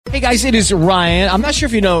Hey guys, it is Ryan. I'm not sure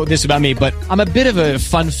if you know this about me, but I'm a bit of a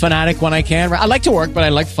fun fanatic when I can. I like to work, but I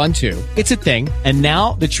like fun too. It's a thing. And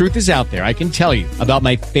now the truth is out there. I can tell you about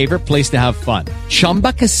my favorite place to have fun.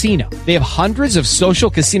 Chumba Casino. They have hundreds of social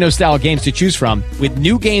casino style games to choose from with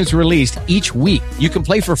new games released each week. You can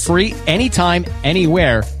play for free anytime,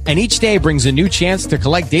 anywhere. And each day brings a new chance to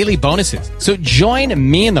collect daily bonuses. So join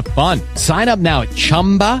me in the fun. Sign up now at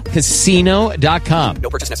ChumbaCasino.com. No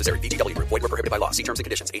purchase necessary. VGW. Void where prohibited by law. See terms and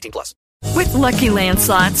conditions. 18+. With Lucky Land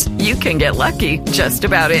Slots, you can get lucky just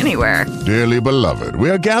about anywhere. Dearly beloved, we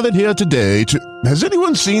are gathered here today to... Has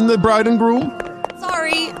anyone seen the bride and groom?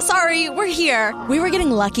 Sorry, we're here. We were getting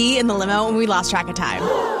lucky in the limo and we lost track of time.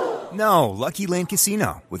 No, Lucky Land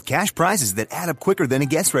Casino, with cash prizes that add up quicker than a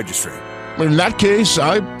guest registry. In that case,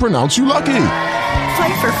 I pronounce you lucky.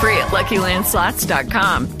 Play for free at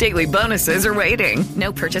LuckyLandSlots.com. Daily bonuses are waiting.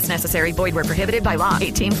 No purchase necessary. Void where prohibited by law.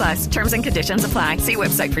 18+. Terms and conditions apply. See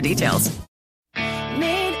website for details.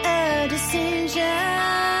 Made a decision.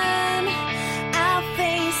 I'll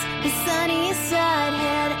face the sunny side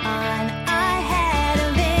head on. I had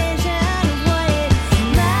a vision of what it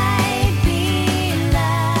might be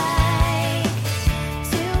like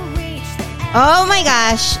to reach the end. Oh my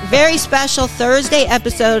gosh, very special Thursday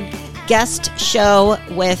episode guest show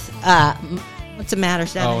with what's the matter,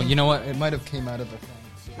 Stephanie? Oh, you know what? It might have came out of the thing.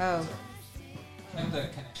 Oh.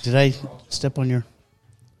 Did I step on your...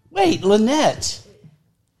 Wait, Lynette.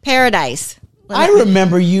 Paradise. I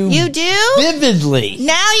remember you. You do? Vividly.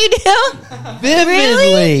 Now you do? Vividly.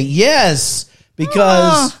 Really? Yes.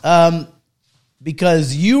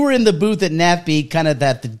 Because you were in the booth at NAFB, kind of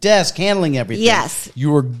at the desk, handling everything. Yes. You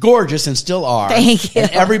were gorgeous and still are. Thank you. And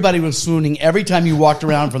everybody was swooning every time you walked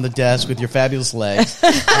around from the desk with your fabulous legs.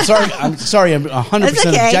 I'm sorry. I'm 100%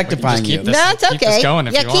 okay. objectifying you. No, it's okay. Keep this going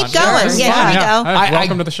if you want. Keep going. Sure, Yeah, here we go.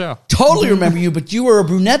 Welcome to the show. Totally remember you, but you were a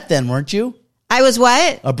brunette then, weren't you? I was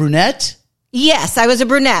what? A brunette? Yes, I was a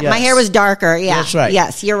brunette. Yes. My hair was darker. Yeah. That's right.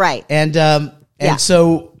 Yes, you're right. And Yeah.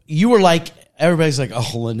 so you were like, everybody's like,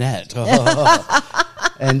 oh, Lynette.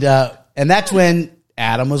 And that's when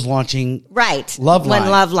Adam was launching Loveline. When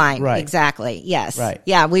Loveline. Right. Exactly. Yes. Right.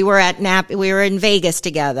 Yeah, we were at we were in Vegas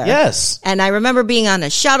together. Yes. And I remember being on a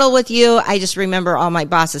shuttle with you. I just remember all my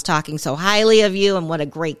bosses talking so highly of you and what a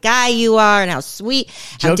great guy you are and how sweet,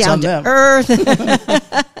 how Joke's down on to them. earth.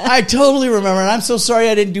 I totally remember, and I'm so sorry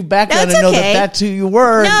I didn't do background That's and know okay. that's who you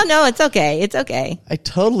were. No, it's okay. It's okay. I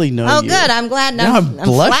totally know Oh, you. good. I'm glad. Now I'm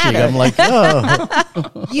blushing. flattered. I'm like,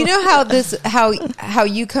 oh. You know how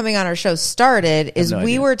you coming on our show started is no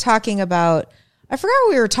we idea. were talking about, I forgot what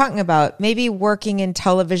we were talking about, maybe working in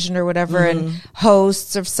television or whatever and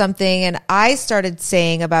hosts or something. And I started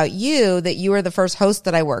saying about you that you were the first host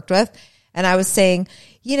that I worked with. And I was saying,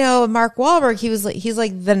 you know, Mark Walberg, he's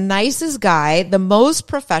like the nicest guy, the most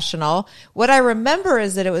professional. What I remember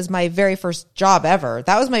is that it was my very first job ever.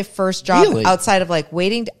 That was my first job outside of like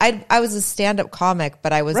waiting. I was a stand-up comic,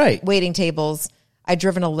 but I was waiting tables. I'd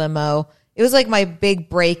driven a limo. It was like my big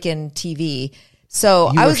break in TV.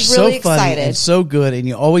 So I was really excited. And so good, and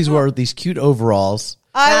you always wore these cute overalls.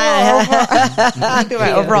 I wore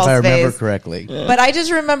my overalls. If I remember phase. correctly. But I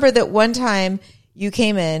just remember that one time you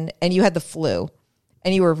came in and you had the flu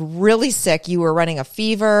and you were really sick. You were running a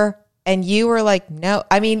fever and you were like, no.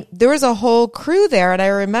 I mean, there was a whole crew there. And I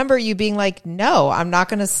remember you being like, no, I'm not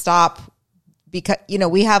going to stop because, you know,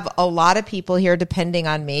 we have a lot of people here depending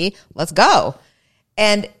on me. Let's go.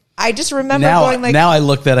 And I just remember going like... Now I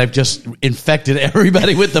look that I've just infected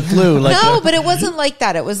everybody with the flu. Like no, but it wasn't like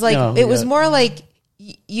that. It was like, it was more like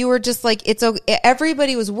you were just like, it's okay.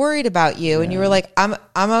 Everybody was worried about you and you were like,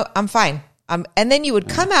 I'm fine. And then you would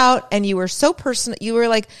come out and you were so personal. You were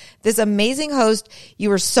like this amazing host. You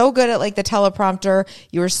were so good at like the teleprompter.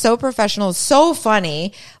 You were so professional, so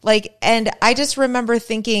funny. Like, and I just remember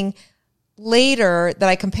thinking later that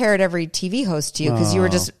I compared every TV host to you because you were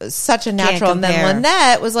just such a natural. And then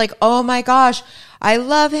Lynette was like, oh my gosh, I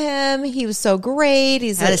love him. He was so great.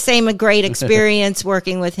 He's had the same great experience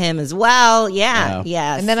working with him as well. Yeah.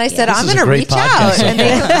 Yes. And then I said, I'm going to reach out and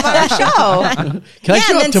make him come on our show. Can I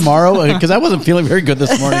show up tomorrow? Because I wasn't feeling very good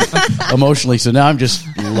this morning emotionally. So now I'm just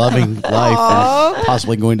loving life and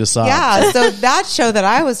possibly going to Sonic. Yeah. So that show that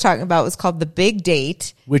I was talking about was called The Big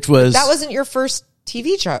Date. Which was... That wasn't your first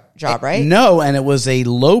TV job, right? No, and it was a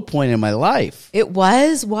low point in my life. It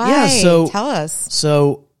was? Why? Yeah, so... Tell us.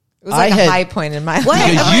 So... It was like a high point in my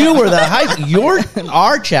life. Because you were the high.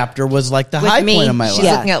 Our chapter was like the With high me. point in my life.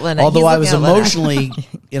 She's looking at Lynette. Although I was emotionally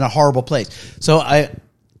in a horrible place. So I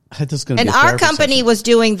just going to. And our company was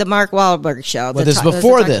doing the Mark Wahlberg show. Well, this is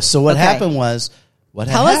before this. So what happened was.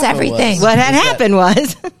 Tell us everything. What had happened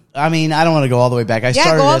was. I mean, I don't want to go all the way back. I go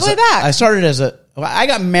all the way back. I started I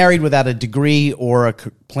got married without a degree or a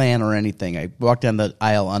plan or anything. I walked down the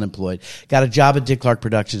aisle unemployed. Got a job at Dick Clark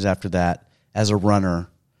Productions after that as a runner.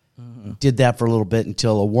 Did that for a little bit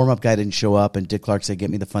until a warm-up guy didn't show up, and Dick Clark said, "Get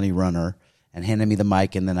me the funny runner," and handed me the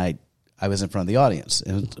mic, and then I was in front of the audience.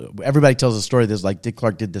 And everybody tells a story that's like Dick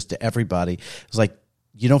Clark did this to everybody. It was like,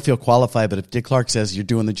 you don't feel qualified, but if Dick Clark says you're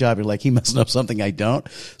doing the job, you're like, he must know something I don't.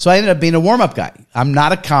 So I ended up being a warm-up guy. I'm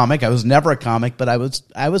not a comic. I was never a comic, but I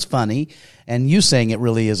was funny. And you saying it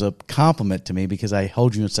really is a compliment to me because I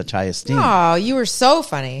hold you in such high esteem. Oh, you were so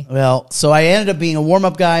funny. Well, so I ended up being a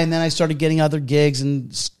warm-up guy, and then I started getting other gigs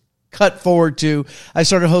and cut forward to, I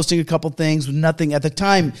started hosting a couple things with nothing. At the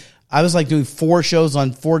time, I was like doing 4 shows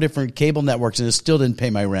on 4 different cable networks, and it still didn't pay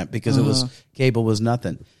my rent because cable was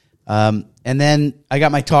nothing. And then I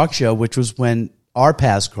got my talk show, which was when our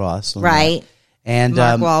paths crossed. Right. And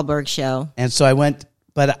Mark Walberg show. And so I went,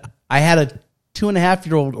 but I had a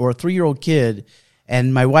 2.5-year-old or a 3-year-old kid,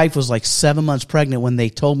 and my wife was like 7 months pregnant when they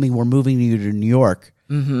told me we're moving you to New York.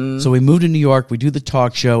 Mm-hmm. So we moved to New York. We do the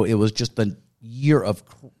talk show. It was just a year of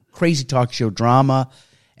crazy talk show drama.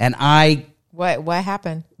 And What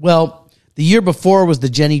happened? Well, the year before was the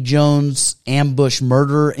Jenny Jones ambush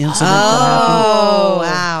murder incident that happened. Oh,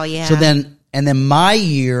 wow, yeah. So then my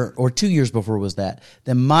year, or 2 years before was that,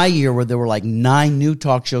 then my year where there were like 9 new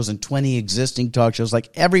talk shows and 20 existing talk shows, like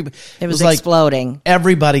it was like exploding.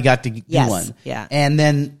 Everybody got to do one. Yeah. And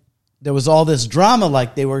then there was all this drama,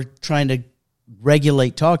 like they were trying to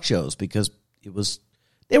regulate talk shows because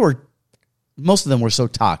most of them were so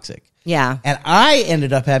toxic. Yeah. And I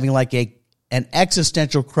ended up having like an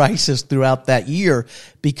existential crisis throughout that year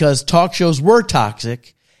because talk shows were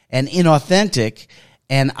toxic and inauthentic,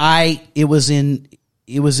 and it was in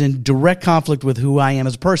direct conflict with who I am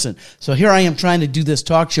as a person. So here I am trying to do this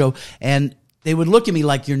talk show, and they would look at me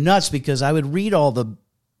like you're nuts because I would read all the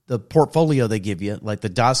portfolio they give you, like the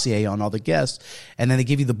dossier on all the guests, and then they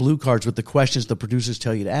give you the blue cards with the questions the producers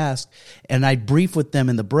tell you to ask, and I'd brief with them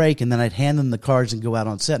in the break, and then I'd hand them the cards and go out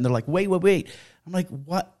on set, and they're like, wait. I'm like,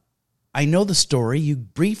 what? I know the story. You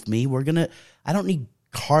briefed me. I don't need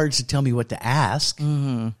cards to tell me what to ask.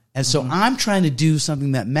 Mm-hmm. And so I'm trying to do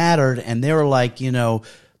something that mattered. And they were like, it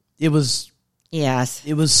was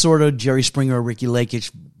sort of Jerry Springer or Ricky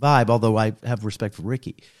Lake-ish vibe, although I have respect for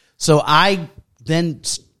Ricky. So I then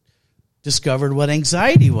discovered what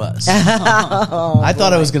anxiety was. I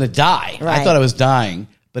thought I was going to die. Right. I thought I was dying,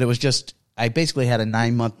 but it was just, I basically had a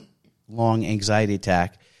 9-month-long anxiety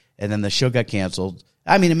attack. And then the show got canceled.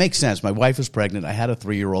 I mean, it makes sense. My wife was pregnant. I had a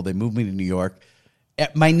 3-year-old. They moved me to New York.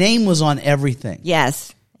 My name was on everything.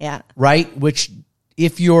 Yes. Yeah. Right? Which,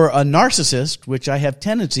 if you're a narcissist, which I have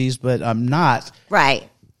tendencies, but I'm not. Right.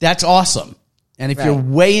 That's awesome. And if you're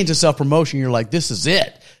way into self-promotion, you're like, this is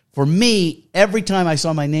it. For me, every time I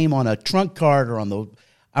saw my name on a trunk card or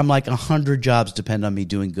I'm like, 100 jobs depend on me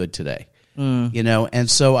doing good today. And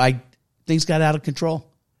so things got out of control.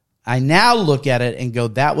 I now look at it and go,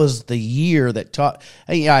 that was the year that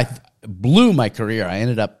I blew my career. I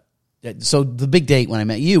ended up, so the big date when I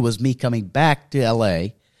met you was me coming back to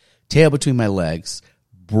L.A., tail between my legs,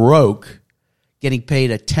 broke, getting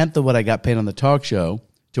paid 1/10 of what I got paid on the talk show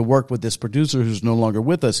to work with this producer who's no longer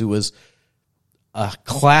with us, who was a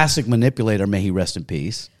classic manipulator. May he rest in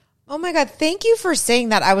peace. Oh my God. Thank you for saying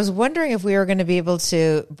that. I was wondering if we were going to be able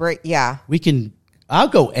to break. Yeah. I'll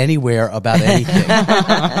go anywhere about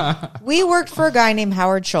anything. We worked for a guy named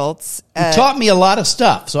Howard Schultz. He taught me a lot of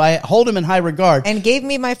stuff, so I hold him in high regard. And gave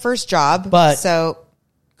me my first job.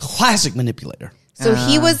 Classic manipulator. So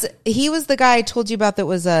he was the guy I told you about that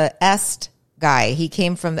was a Est guy. He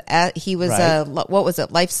came from he was what was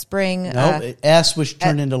it? LifeSpring? No, S which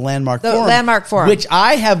turned into Landmark Forum. Landmark Forum. Which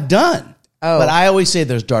I have done. Oh. But I always say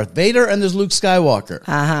there's Darth Vader and there's Luke Skywalker.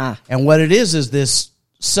 Uh-huh. And what it is this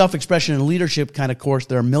self-expression and leadership kind of course.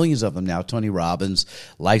 There are millions of them now. Tony Robbins,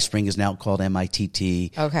 LifeSpring is now called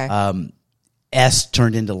MITT. Okay. S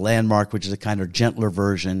turned into Landmark, which is a kind of gentler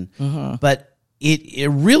version. Mm-hmm. But it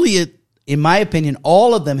really, in my opinion,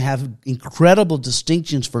 all of them have incredible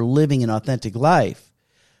distinctions for living an authentic life,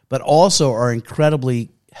 but also are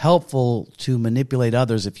incredibly helpful to manipulate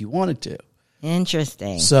others if you wanted to.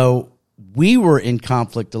 Interesting. So we were in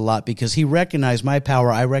conflict a lot because he recognized my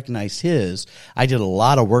power. I recognized his. I did a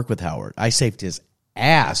lot of work with Howard. I saved his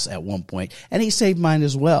ass at one point, and he saved mine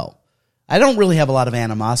as well. I don't really have a lot of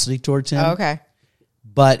animosity towards him. Oh, okay.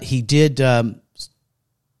 But he did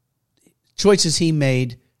choices he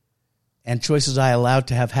made and choices I allowed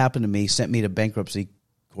to have happen to me sent me to bankruptcy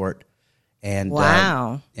court and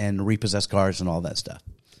wow. And repossessed cars and all that stuff.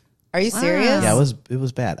 Are you serious? Yeah, it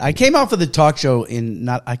was bad. I came off of the talk show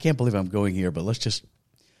I can't believe I'm going here, but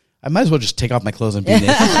I might as well just take off my clothes and be naked.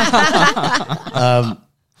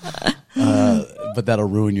 But that'll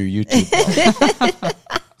ruin your YouTube.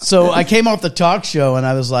 So I came off the talk show and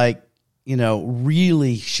I was like,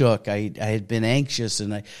 really shook. I had been anxious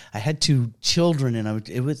and I had 2 children and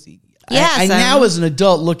I now as an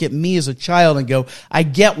adult look at me as a child and go, I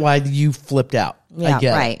get why you flipped out. Yeah, I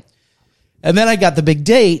get right. it. And then I got the big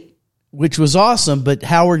date, which was awesome, but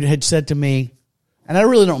Howard had said to me, and I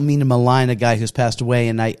really don't mean to malign a guy who's passed away,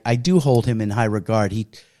 and I do hold him in high regard.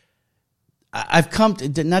 I've come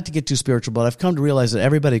to, not to get too spiritual, but I've come to realize that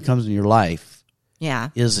everybody who comes in your life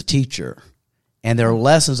is a teacher. And there are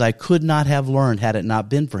lessons I could not have learned had it not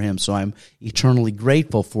been for him. So I'm eternally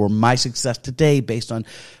grateful for my success today based on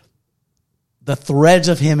the threads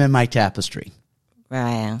of him in my tapestry.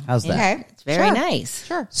 Right. How's that? Okay. It's very nice.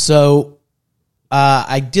 Sure. So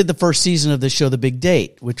I did the first season of the show, The Big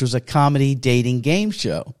Date, which was a comedy dating game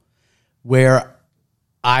show where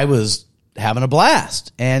I was having a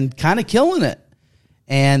blast and kind of killing it.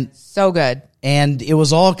 And so good. And it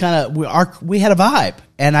was all kind of, we had a vibe.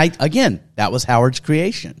 And that was Howard's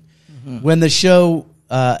creation. Mm-hmm. When the show,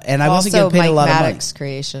 and I wasn't getting paid a lot of money. Maddox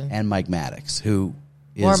creation. And Mike Maddox, who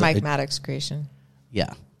is. Or Mike Maddox creation.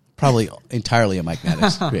 Yeah. Probably entirely a Mike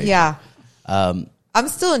Maddox creation. Yeah. I'm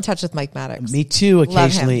still in touch with Mike Maddox. Me too,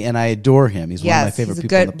 occasionally, and I adore him. He's one of my favorite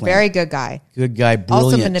people on the planet. Very good guy. Good guy,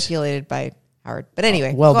 brilliant. Also manipulated by Howard. But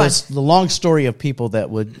anyway, well, that's the long story of people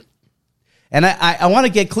that would. And I want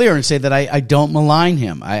to get clear and say that I don't malign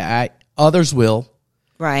him. Others will.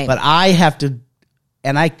 Right. But I have to,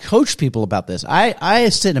 and I coach people about this. I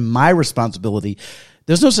sit in my responsibility.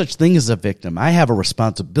 There's no such thing as a victim. I have a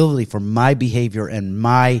responsibility for my behavior and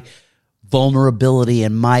my vulnerability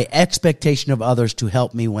and my expectation of others to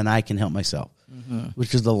help me when I can help myself,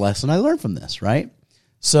 which is the lesson I learned from this, right?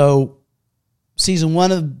 So season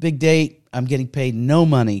 1 of The Big Date, I'm getting paid no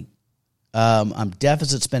money. I'm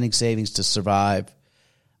deficit spending savings to survive.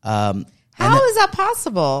 How is that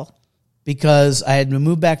possible? Because I had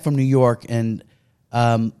moved back from New York, and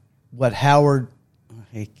what Howard,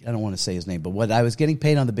 I don't want to say his name, but what I was getting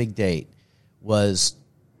paid on The Big Date was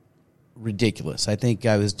ridiculous. I think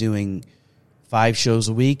I was doing 5 shows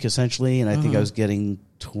a week, essentially, and I think I was getting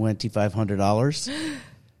 $2,500.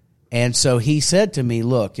 And so he said to me,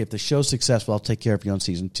 look, if the show's successful, I'll take care of you on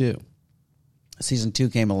season 2. Season 2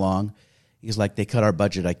 came along. He's like, they cut our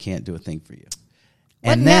budget. I can't do a thing for you.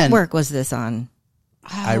 What network was this on?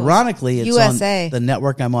 Ironically, it's USA. on the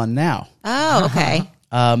network I'm on now. Oh, okay.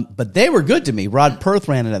 But they were good to me. Rod Perth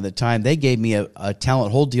ran it at the time. They gave me a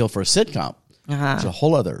talent hold deal for a sitcom. It's a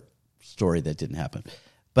whole other story that didn't happen.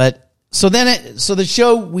 But so the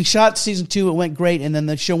show, we shot season 2. It went great. And then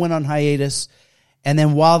the show went on hiatus. And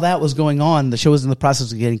then while that was going on, the show was in the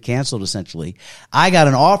process of getting canceled, essentially. I got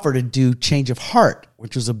an offer to do Change of Heart,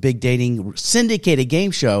 which was a big dating syndicated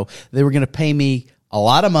game show. They were going to pay me a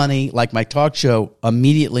lot of money, like my talk show,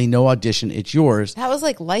 immediately, no audition, it's yours. That was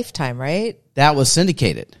like Lifetime, right? That was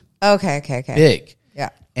syndicated. Okay. Big. Yeah.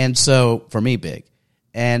 And so, for me, big.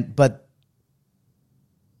 But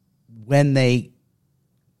when they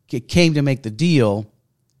came to make the deal,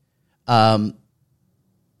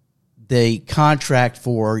 the contract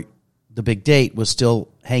for The Big Date was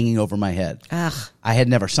still hanging over my head. Ugh. I had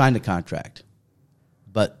never signed a contract.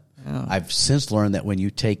 But I've since learned that when you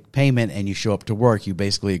take payment and you show up to work, you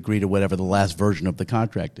basically agree to whatever the last version of the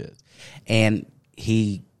contract is. And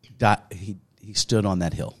he stood on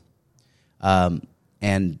that hill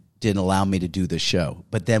and didn't allow me to do the show.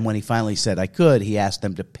 But then when he finally said I could, he asked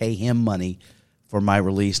them to pay him money for my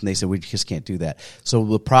release, and they said, we just can't do that. So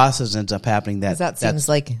the process ends up happening that seems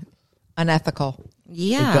like unethical.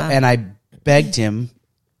 Yeah. And I begged him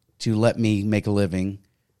to let me make a living.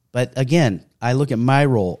 But again, I look at my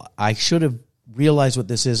role. I should have realized what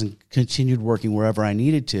this is and continued working wherever I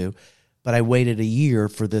needed to. But I waited a year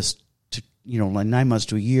for this to, like 9 months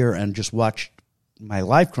to a year, and just watched my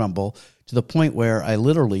life crumble to the point where I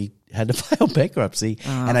literally had to file bankruptcy.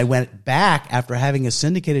 And I went back after having a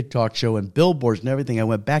syndicated talk show and billboards and everything. I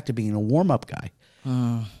went back to being a warm-up guy.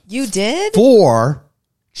 You did? For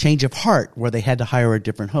Change of Heart, where they had to hire a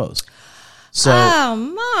different host. So,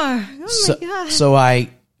 my God. So I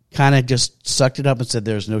kind of just sucked it up and said,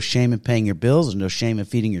 there's no shame in paying your bills. There's no shame in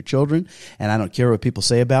feeding your children. And I don't care what people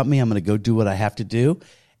say about me. I'm going to go do what I have to do.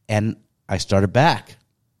 And I started back.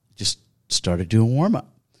 Just started doing warm-up.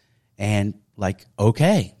 And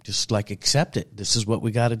okay, just accept it. This is what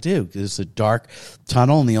we got to do. It's a dark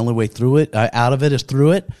tunnel, and the only way through it, out of it, is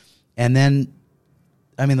through it. And then,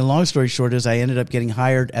 the long story short is I ended up getting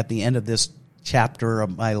hired at the end of this chapter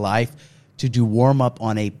of my life to do warm up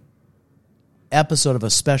on a episode of a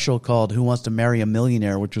special called Who Wants to Marry a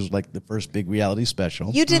Millionaire, which was like the first big reality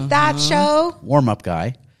special. You did that show? Warm up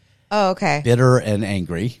guy. Oh, okay. Bitter and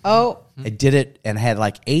angry. Oh. I did it and had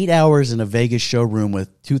like 8 hours in a Vegas showroom with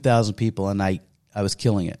 2,000 people, and I was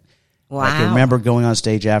killing it. Wow. I can remember going on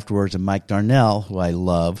stage afterwards, and Mike Darnell, who I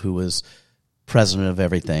love, who was president of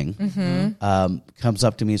everything, comes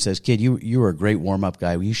up to me and says, "Kid, you were a great warm-up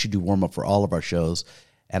guy. You should do warm-up for all of our shows."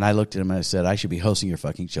 And I looked at him and I said, "I should be hosting your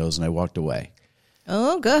fucking shows," and I walked away.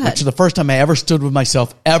 Oh, good. Which is the first time I ever stood with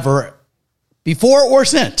myself ever, before or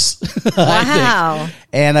since. Wow.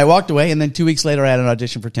 And I walked away, and then 2 weeks later I had an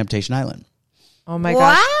audition for Temptation Island. Oh, my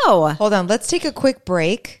gosh. Wow. Hold on. Let's take a quick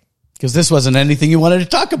break. Because this wasn't anything you wanted to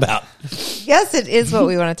talk about. Yes, it is what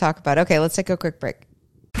we want to talk about. Okay, let's take a quick break.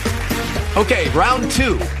 Okay, round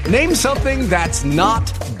 2. Name something that's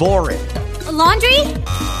not boring. A laundry?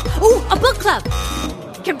 Ooh, a book club.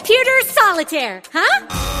 Computer solitaire, huh?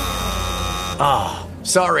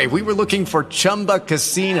 Sorry, we were looking for Chumba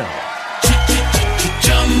Casino.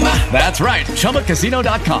 That's right.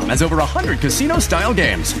 ChumbaCasino.com has over 100 casino-style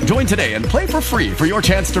games. Join today and play for free for your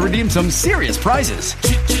chance to redeem some serious prizes.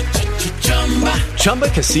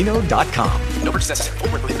 ChumbaCasino.com. No purchase necessary.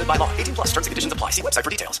 Void where prohibited by law. 18 plus. Terms and conditions apply. See website for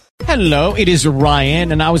details. Hello, it is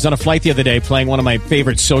Ryan, and I was on a flight the other day playing one of my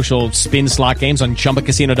favorite social spin slot games on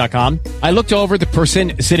ChumbaCasino.com. I looked over at the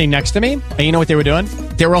person sitting next to me, and you know what they were doing?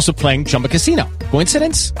 They were also playing Chumba Casino.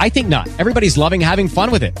 Coincidence? I think not. Everybody's loving having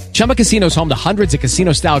fun with it. Chumba Casino is home to hundreds of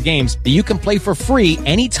casino-style games that you can play for free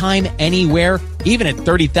anytime, anywhere, even at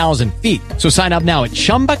 30,000 feet. So sign up now at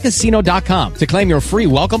ChumbaCasino.com to claim your free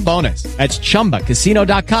welcome bonus. That's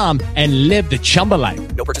ChumbaCasino.com and live the Chumba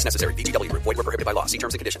life. No purchase necessary. VGW. Void where prohibited by law. See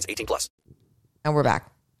terms and conditions. 18 plus. And we're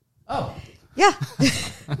back. Oh. Yeah.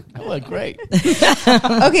 That was great.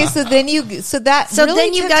 Okay, so then you really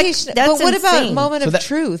then you got, Temptation- that's but what about insane. Moment of that-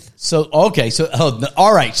 Truth? So, okay. So,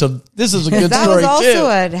 all right. So this is a good That story was also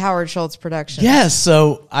too. a Howard Schultz production. Yes.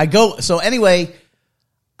 So anyway,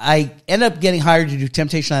 I ended up getting hired to do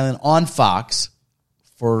Temptation Island on Fox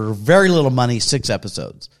for very little money, 6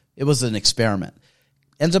 episodes. It was an experiment.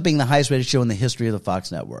 Ends up being the highest rated show in the history of the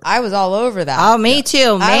Fox network. I was all over that. Oh, me too.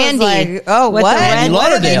 I was Mandy. like, oh, With what? the red-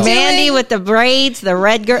 What are they doing? Mandy with the braids, the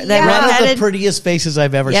red girl, the One of the redheaded. prettiest faces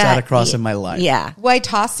I've ever Yeah, sat across in my life. Yeah.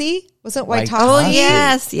 Waitasi? Wasn't Waitasi? Oh,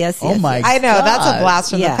 Waitasi. yes. Oh my! I know. That's a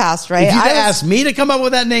blast from Yeah. the past, right? If you'd I was- asked me to come up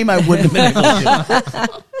with that name, I wouldn't have been able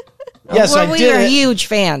to. Yes, well, I we did. are it. huge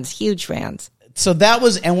fans. Huge fans. So that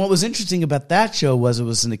was, and what was interesting about that show was it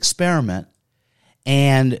was an experiment,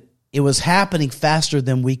 and it was happening faster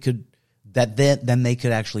than we could, than they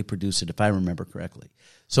could actually produce it, if I remember correctly.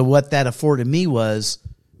 So what that afforded me was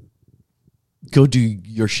go do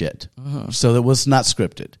your shit. So it was not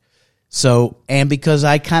scripted. So, and because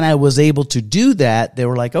I kind of was able to do that, they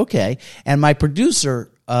were like, okay. And my producer,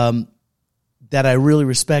 that I really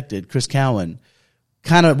respected, Chris Cowan,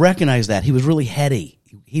 kind of recognized that. He was really heady.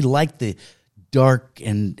 He liked the dark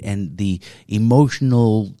and the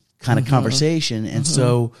emotional kind of conversation. And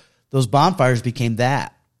so those bonfires became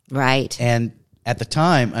that. Right. And at the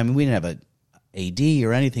time, I mean, we didn't have a AD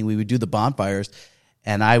or anything. We would do the bonfires,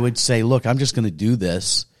 and I would say, look, I'm just going to do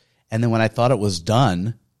this. And then when I thought it was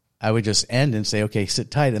done, I would just end and say, okay, sit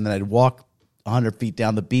tight. And then I'd walk 100 feet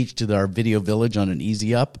down the beach to our video village on an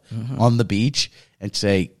easy up on the beach and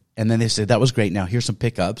say, and then they said, that was great. Now here's some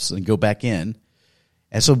pickups, and go back in.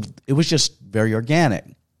 And so it was just very organic.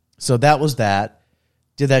 So that was that.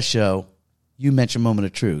 Did that show. You mentioned Moment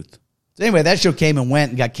of Truth. So anyway, that show came and went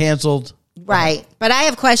and got canceled. Right. But I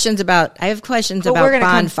have questions about we're about gonna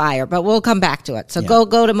Bonfire, but we'll come back to it. So Yeah.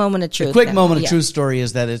 go to Moment of Truth. The quick then. Moment of Yeah. Truth story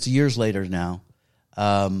is that it's years later now.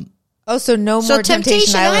 Oh, so no So more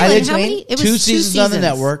Temptation Island. I did how many? It was 2 seasons on the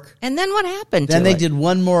network. And then what happened? Then to they it? did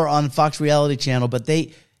one more on Fox Reality Channel, but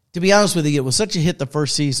to be honest with you, it was such a hit the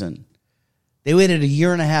first season. They waited a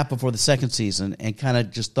year and a half before the second season and kind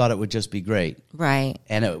of just thought it would just be great. Right.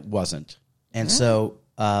 And it wasn't. And so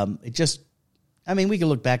it just, I mean, we can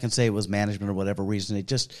look back and say it was management or whatever reason. It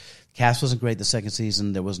just, cast wasn't great the second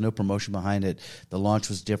season. There was no promotion behind it. The launch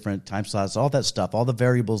was different, time slots, all that stuff, all the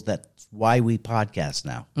variables. That's why we podcast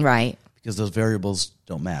now. Right. Because those variables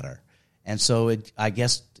don't matter. And so I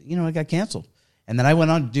guess, it got canceled. And then I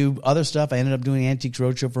went on to do other stuff. I ended up doing Antiques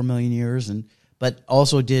Roadshow for a million years, but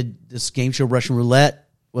also did this game show, Russian Roulette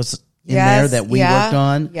was in there that we worked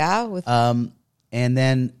on. Yeah. With And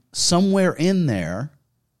then somewhere in there,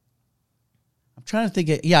 I'm trying to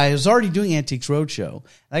think. I was already doing Antiques Roadshow. And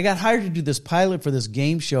I got hired to do this pilot for this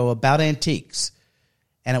game show about antiques.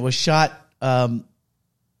 And it was shot at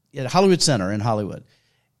Hollywood Center in Hollywood.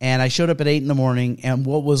 And I showed up at 8 a.m. And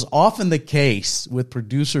what was often the case with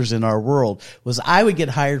producers in our world was I would get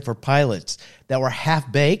hired for pilots that were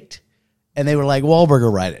half-baked, and they were like, Walberg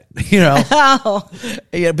will write it,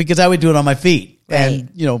 yeah, because I would do it on my feet and,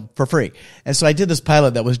 for free. And so I did this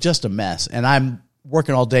pilot that was just a mess, and I'm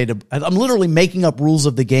working all day I'm literally making up rules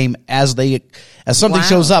of the game as something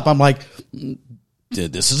shows up. I'm like,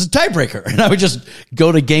 this is a tiebreaker. And I would just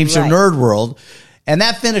go to Game Show Nerd World. And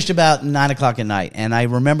that finished about 9 o'clock at night. And I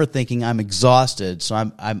remember thinking I'm exhausted. So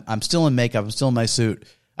I'm still in makeup. I'm still in my suit.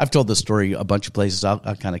 I've told this story a bunch of places. I'll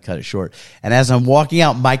kind of cut it short. And as I'm walking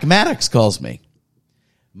out, Mike Maddox calls me.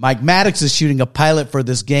 Mike Maddox is shooting a pilot for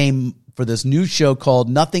this game, for this new show called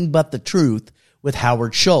Nothing But the Truth with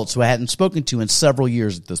Howard Schultz, who I hadn't spoken to in several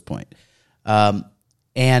years at this point.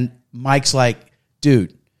 And Mike's like,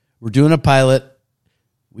 dude, we're doing a pilot.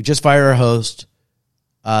 We just fired our host.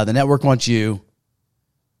 The network wants you.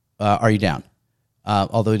 Are you down?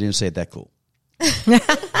 Although he didn't say it that cool.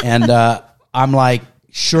 And I'm like,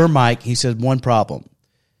 sure, Mike. He said, one problem.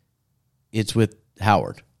 It's with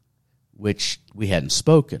Howard, which we hadn't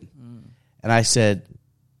spoken. And I said,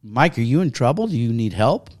 Mike, are you in trouble? Do you need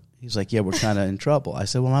help? He's like, yeah, we're kind of in trouble. I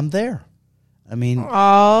said, well, I'm there. I mean,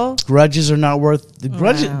 grudges are not worth the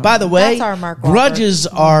grudges. Wow. By the way, that's our Mark grudges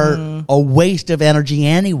are a waste of energy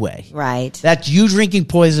anyway. Right. That's you drinking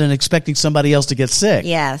poison and expecting somebody else to get sick.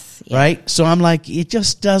 Yes. Right. So I'm like, it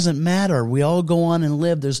just doesn't matter. We all go on and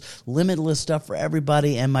live. There's limitless stuff for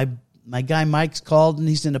everybody. And my guy Mike's called and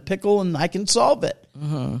he's in a pickle and I can solve it.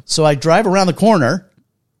 Mm-hmm. So I drive around the corner.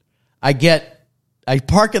 I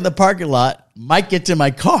park in the parking lot. Mike gets in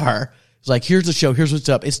my car. He's like, here's the show. Here's what's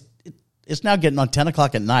up. It's now getting on 10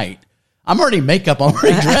 o'clock at night. I'm already in makeup. I'm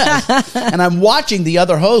already dressed. And I'm watching the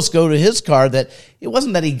other host go to his car that it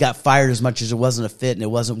wasn't that he got fired as much as it wasn't a fit and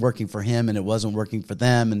it wasn't working for him and it wasn't working for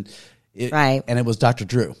them. And it was Dr.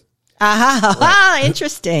 Drew.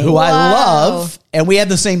 Interesting. Who I love. And we had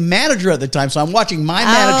the same manager at the time. So I'm watching my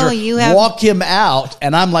manager walk him out.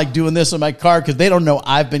 And I'm like doing this in my car because they don't know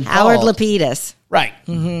I've been Howard called. Lapidus. Right.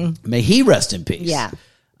 Mm-hmm. May he rest in peace. Yeah.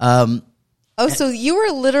 So you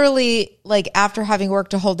were literally like after having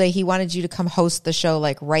worked a whole day, he wanted you to come host the show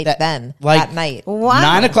at night. Wow.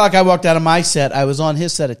 9 o'clock I walked out of my set. I was on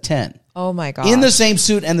his set at 10. Oh my gosh. In the same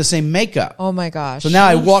suit and the same makeup. Oh my gosh. So now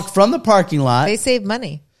I walk from the parking lot. They save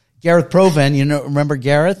money. Gareth Proven, remember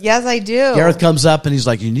Gareth? Yes, I do. Gareth comes up and he's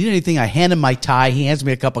like, you need anything? I hand him my tie. He hands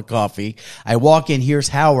me a cup of coffee. I walk in. Here's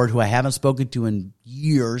Howard, who I haven't spoken to in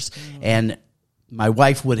years. And my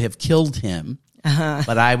wife would have killed him.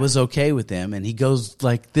 But I was okay with him. And he goes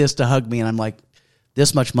like this to hug me. And I'm like,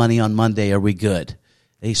 this much money on Monday. Are we good?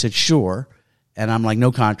 And he said, sure. And I'm like,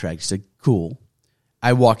 no contract. He said, cool.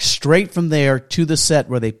 I walked straight from there to the set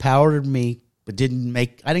where they powdered me, but I didn't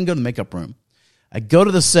go to the makeup room. I go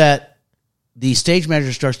to the set. The stage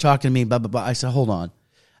manager starts talking to me, blah, blah, blah. I said, hold on.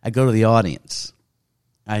 I go to the audience.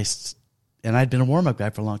 And I'd been a warm-up guy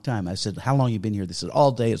for a long time. I said, how long you been here? They said,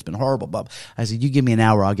 all day. It's been horrible. Blah. I said, you give me an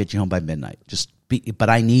hour, I'll get you home by midnight. But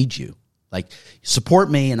I need you. Like, support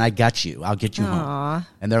me, and I got you. I'll get you home.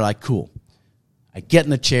 And they're like, cool. I get in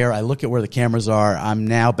the chair. I look at where the cameras are. I'm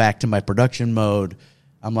now back to my production mode.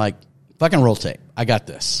 I'm like, fucking roll tape. I got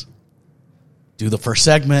this. Do the first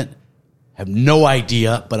segment. Have no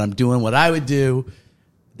idea, but I'm doing what I would do.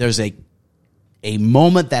 There's a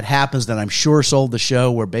moment that happens that I'm sure sold the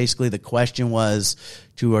show where basically the question was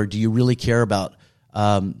to her, do you really care about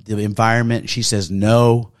the environment? She says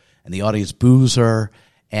no, and the audience boos her,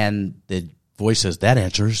 and the voice says that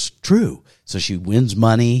answer is true. So she wins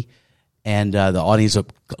money, and the audience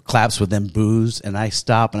claps with them boos, and I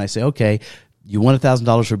stop and I say, okay, you won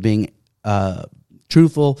 $1,000 for being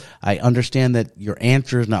truthful. I understand that your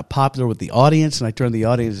answer is not popular with the audience, and I turned to the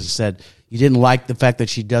audience and said, you didn't like the fact that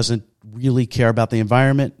she doesn't really care about the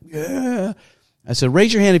environment? Yeah. I said,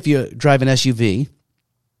 raise your hand if you drive an SUV.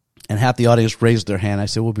 And half the audience raised their hand. I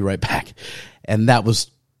said, we'll be right back. And that was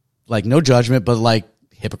like no judgment, but like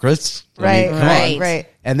hypocrites. Right.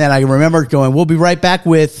 And then I remember going, we'll be right back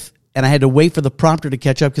with, and I had to wait for the prompter to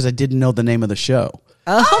catch up because I didn't know the name of the show.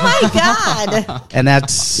 Oh my God. And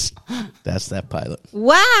that's that pilot.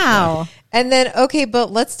 Wow. And then, okay,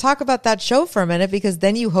 but let's talk about that show for a minute, because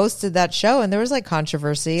then you hosted that show and there was like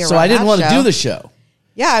controvery around So I didn't want to do the show.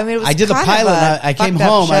 Yeah, I mean, it was I did the kind pilot. of a And I came fucked up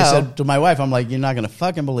home. I show. said to my wife, I'm like, you're not going to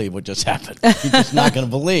fucking believe what just happened. You're just not going to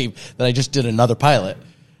believe that I just did another pilot.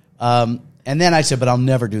 And then I said, but I'll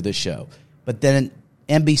never do this show. But then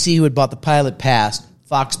NBC, who had bought the pilot, passed.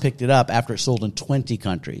 Fox picked it up after it sold in 20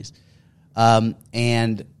 countries.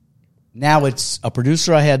 And now it's a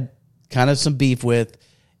producer I had kind of some beef with,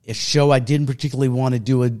 a show I didn't particularly want to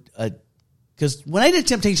do Because when I did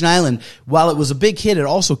Temptation Island, while it was a big hit, it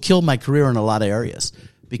also killed my career in a lot of areas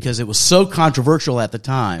because it was so controversial at the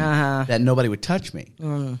time that nobody would touch me.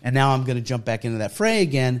 And now I'm going to jump back into that fray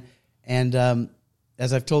again. And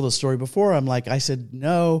as I've told the story before, I said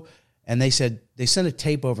no. And they sent a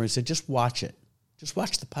tape over and said, just watch it. Just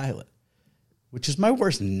watch the pilot, which is my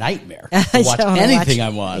worst nightmare to watch anything I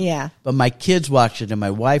want. Yeah. But my kids watched it and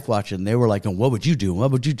my wife watched it, and they were like, oh, what would you do?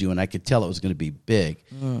 What would you do? And I could tell it was going to be big.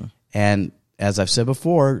 And as I've said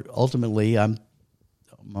before, ultimately, I'm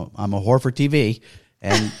a whore for TV,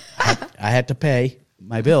 and I had to pay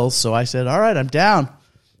my bills. So I said, all right, I'm down.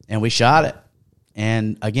 And we shot it.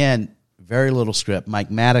 And again, very little script.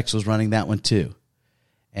 Mike Maddox was running that one too.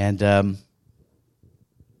 And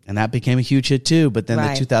that became a huge hit too. But then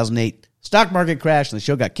the 2008 stock market crashed and the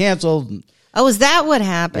show got canceled. Oh, is that what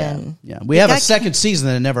happened? Yeah. We have a second season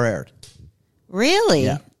that it never aired. Really?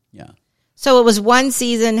 Yeah. So it was one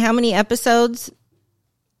season. How many episodes?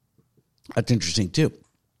 That's interesting too.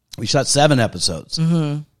 We shot 7 episodes.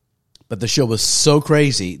 But the show was so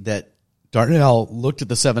crazy that Darnell looked at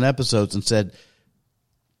the 7 episodes and said,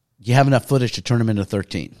 you have enough footage to turn them into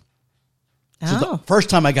 13. So the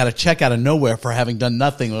first time I got a check out of nowhere for having done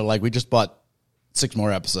nothing, like we just bought 6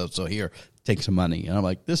 more episodes, so here, take some money. And I'm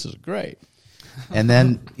like, this is great. And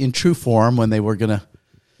then in true form, when they were going to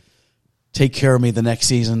take care of me the next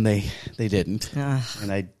season, they didn't.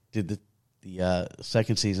 And I did the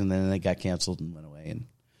second season, then they got canceled and went away. And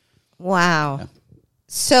wow. Yeah.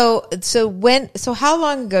 So how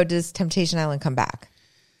long ago does Temptation Island come back?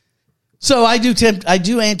 So I do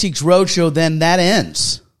Antiques Roadshow, then that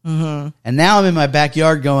ends. And now I'm in my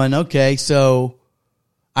backyard going, okay, so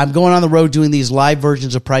I'm going on the road doing these live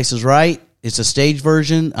versions of Price is Right. It's a stage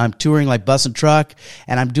version. I'm touring like bus and truck,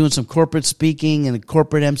 and I'm doing some corporate speaking and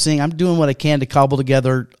corporate emceeing. I'm doing what I can to cobble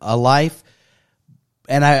together a life.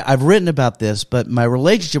 And I've written about this, but my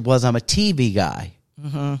relationship was I'm a TV guy.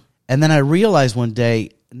 And then I realized one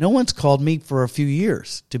day, no one's called me for a few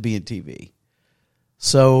years to be in TV.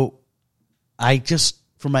 So I just,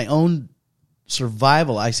 for my own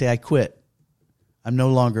survival, I say I quit. I'm no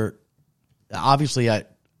longer, obviously I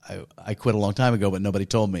quit a long time ago, but nobody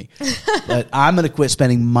told me. But I'm going to quit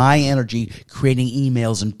spending my energy creating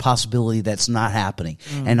emails and possibility that's not happening.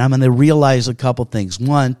 And I'm going to realize a couple things.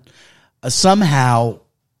 One, somehow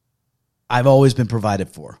I've always been provided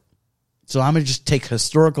for. So I'm going to just take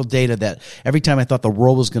historical data that every time I thought the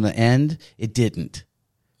world was going to end, it didn't.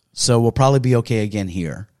 So we'll probably be okay again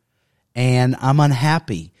here. And I'm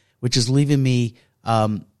unhappy, which is leaving me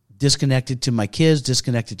disconnected to my kids,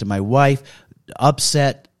 disconnected to my wife,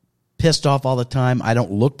 upset, pissed off all the time. I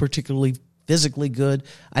don't look particularly physically good.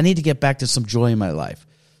 I need to get back to some joy in my life.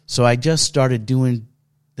 So I just started doing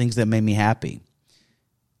things that made me happy.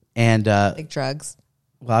 And like drugs.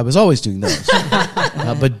 Well, I was always doing those,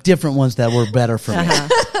 but different ones that were better for me.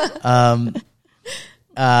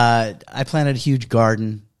 I planted a huge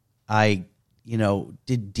garden. I,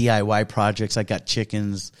 did DIY projects. I got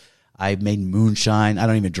chickens. I made moonshine. I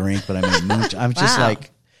don't even drink, but I made moonshine. I'm just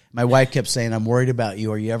like, my wife kept saying, I'm worried about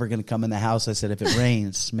you. Are you ever going to come in the house? I said, if it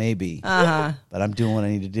rains, maybe. But I'm doing what I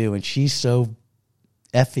need to do. And she's so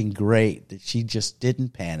effing great that she just didn't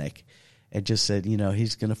panic and just said,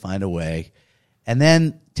 he's going to find a way. And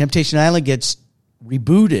then Temptation Island gets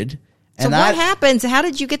rebooted. So what happens? How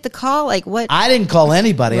did you get the call? Like what? I didn't call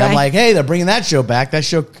anybody. Right. I'm like, hey, they're bringing that show back. That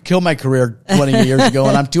show killed my career 20 years ago,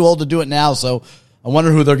 and I'm too old to do it now, so I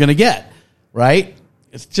wonder who they're going to get, right?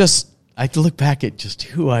 It's just, I look back at just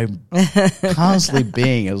who I'm constantly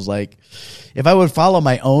being. It was like, if I would follow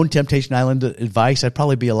my own Temptation Island advice, I'd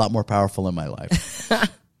probably be a lot more powerful in my life.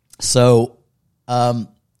 So I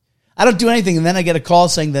don't do anything, and then I get a call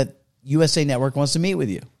saying that USA Network wants to meet with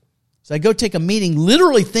you. So I go take a meeting,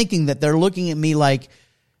 literally thinking that they're looking at me like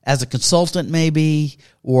as a consultant maybe,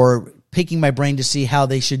 or picking my brain to see how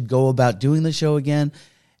they should go about doing the show again.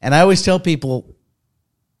 And I always tell people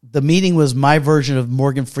the meeting was my version of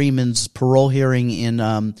Morgan Freeman's parole hearing in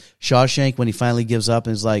Shawshank when he finally gives up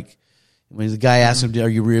and is like, when the guy asks him, are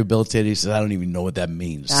you rehabilitated? He says, I don't even know what that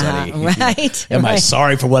means, Sonny. Right. Am I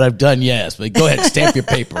sorry for what I've done? Yes. But go ahead, stamp your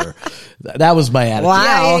paper. That was my attitude.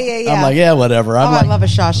 Wow. Yeah. I'm like, yeah, whatever. I love a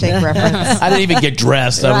Shawshank reference. I didn't even get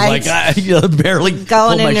dressed. I was like, barely going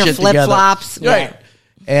pulled my in your shit flip together. flops. Right.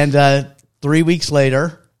 And 3 weeks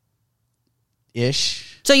later-ish.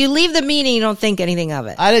 So you leave the meeting, you don't think anything of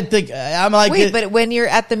it. I didn't think, I'm like. Wait, but when you're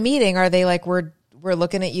at the meeting, are they like, we're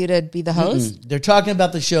looking at you to be the host? They're talking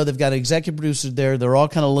about the show. They've got an executive producer there. They're all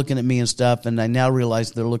kind of looking at me and stuff. And I now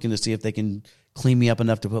realize they're looking to see if they can clean me up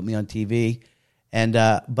enough to put me on TV. And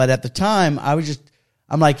but at the time,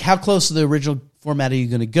 I'm like, how close to the original format are you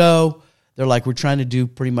going to go? They're like, we're trying to do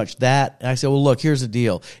pretty much that. And I said, well, look, here's the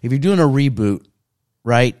deal. If you're doing a reboot,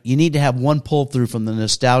 right, you need to have one pull through from the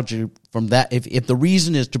nostalgia from that. If the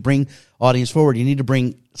reason is to bring audience forward, you need to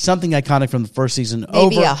bring something iconic from the first season over.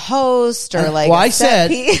 Maybe a host or like well, a I set said,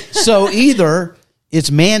 piece. so either it's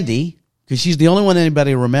Mandy, because she's the only one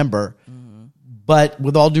anybody will remember, but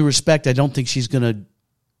with all due respect, I don't think she's going to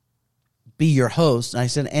be your host. And I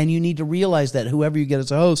said, and you need to realize that whoever you get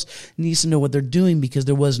as a host needs to know what they're doing, because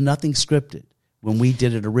there was nothing scripted when we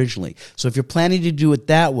did it originally. So if you're planning to do it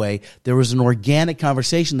that way, there was an organic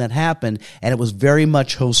conversation that happened, and it was very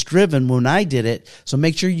much host driven when I did it. So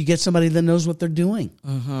make sure you get somebody that knows what they're doing.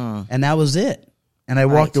 And that was it. And I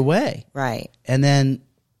walked away. Right. And then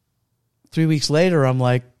 3 weeks later, I'm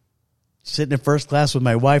like sitting in first class with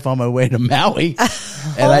my wife on my way to Maui.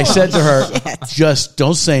 And I said to her, just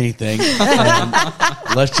don't say anything.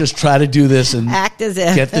 And let's just try to do this and act as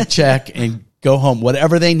if. Get the check and go home.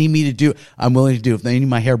 Whatever they need me to do, I'm willing to do. If they need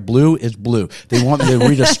my hair blue, it's blue. They want me to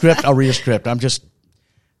read a script, I'll read a script. I'm just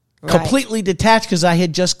completely detached because I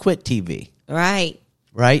had just quit TV. Right.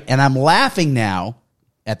 Right? And I'm laughing now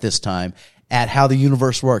at this time at how the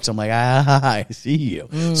universe works. I'm like, I see you.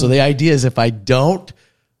 So the idea is if I don't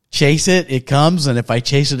chase it, it comes. And if I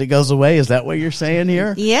chase it, it goes away. Is that what you're saying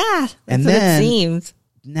here? Yeah. That's and what then, it seems.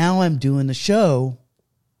 Now I'm doing the show.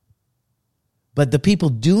 But the people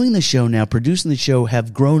doing the show now, producing the show,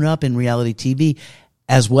 have grown up in reality TV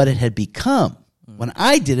as what it had become. When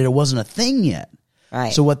I did it, it wasn't a thing yet.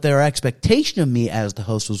 Right. So what their expectation of me as the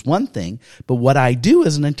host was one thing, but what I do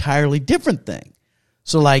is an entirely different thing.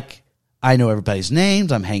 So like, I know everybody's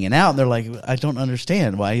names, I'm hanging out, and they're like, I don't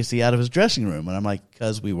understand. Why is he out of his dressing room? And I'm like,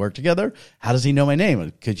 because we work together. How does he know my name?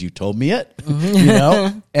 Because you told me it, you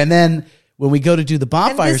know? And then when we go to do the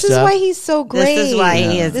bonfire this stuff. This is why he's so great. This is why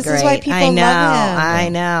he is This great. is why people I know, love him. I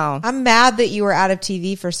know. I'm mad that you were out of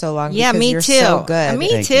TV for so long. Yeah, because me you're too. So good. Me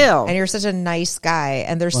Thank too. you. And you're such a nice guy.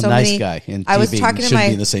 And there's so nice many. guy in I was TV talking to shouldn't my.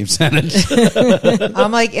 be in the same sentence.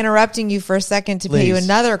 I'm like interrupting you for a second to pay you Please.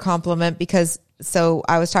 another compliment because. So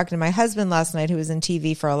I was talking to my husband last night, who was in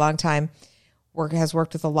TV for a long time. Has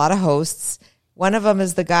worked with a lot of hosts. One of them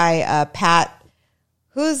is the guy Pat.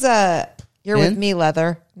 Who's You're with me,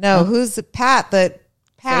 Leather. No, who's Pat?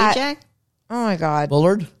 Pat. Jack? Oh my God.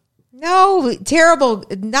 Bullard? No, terrible.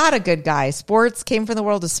 Not a good guy. Sports, came from the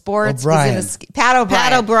world of sports. O'Brien. Was in Pat O'Brien.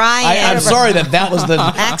 Pat O'Brien. I'm sorry that was the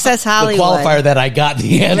Access the Hollywood. qualifier that I got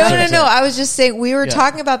the answer. No. I was just saying we were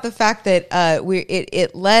talking about the fact that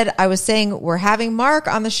it led. I was saying we're having Mark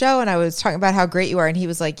on the show, and I was talking about how great you are, and he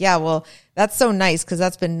was like, "Yeah, well, that's so nice because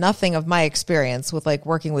that's been nothing of my experience with like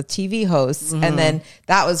working with TV hosts." And then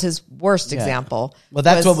that was his worst example. Well,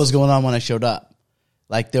 that's what was going on when I showed up.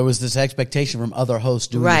 Like there was this expectation from other hosts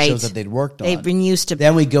doing the shows that they'd worked on. They've been used to.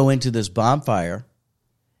 Then we go into this bonfire,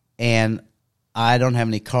 and I don't have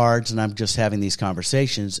any cards, and I'm just having these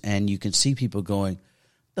conversations, and you can see people going,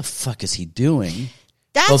 "The fuck is he doing?"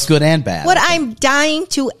 That's both good and bad. What I'm dying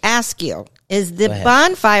to ask you is the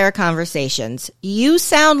bonfire conversations. You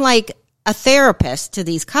sound like a therapist to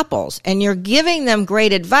these couples, and you're giving them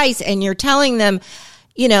great advice, and you're telling them,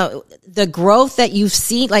 you know, the growth that you've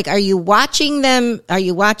seen. Like, are you watching them? Are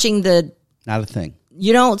you watching the? Not a thing.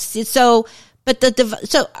 You don't see so. But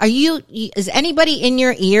so are you? Is anybody in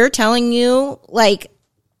your ear telling you like?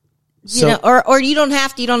 You know, or you don't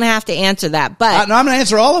have to. You don't have to answer that. But no, I'm going to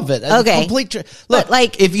answer all of it. Okay. Look,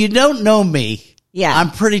 like if you don't know me, yeah,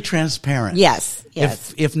 I'm pretty transparent. Yes.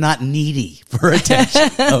 If not needy for attention.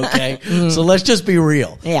 Okay. So let's just be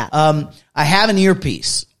real. Yeah. I have an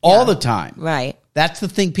earpiece all the time. Right. That's the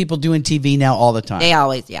thing people do in TV now all the time. They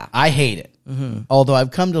always, yeah. I hate it. Although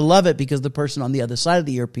I've come to love it because the person on the other side of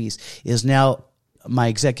the earpiece is now my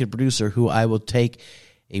executive producer, who I will take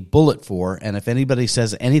a bullet for. And if anybody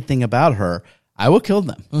says anything about her, I will kill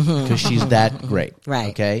them because she's that great. Right.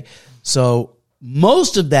 Okay. So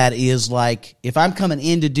most of that is like, if I'm coming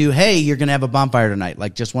in to do, hey, you're going to have a bonfire tonight,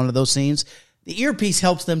 like just one of those scenes, the earpiece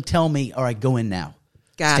helps them tell me, all right, go in now.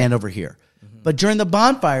 Stand over here. But during the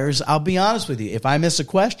bonfires, I'll be honest with you. If I miss a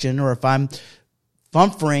question or if I'm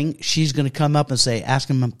fumfering, she's going to come up and say, ask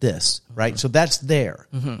him this, right? So that's there.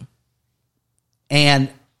 And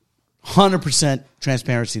 100%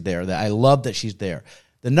 transparency there. That I love that she's there.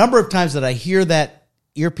 The number of times that I hear that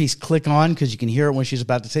earpiece click on, because you can hear it when she's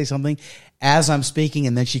about to say something, as I'm speaking,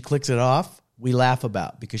 and then she clicks it off, we laugh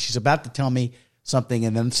about, because she's about to tell me something,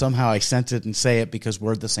 and then somehow I sense it and say it because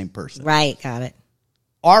we're the same person. Right, got it.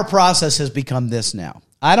 Our process has become this now.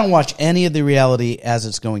 I don't watch any of the reality as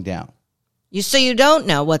it's going down. So you don't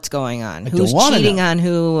know what's going on. Who's don't wanna cheating know. on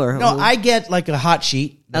who or No, who? I get like a hot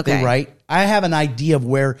sheet that they write. I have an idea of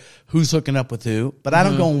who's hooking up with who, but I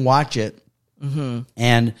don't go and watch it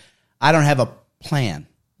And I don't have a plan.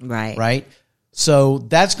 Right. Right. So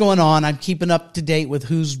that's going on. I'm keeping up to date with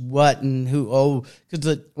who's what and who.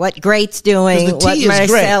 Because what Great's doing, what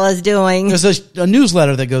Marcella's doing. There's a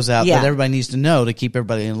newsletter that goes out that everybody needs to know to keep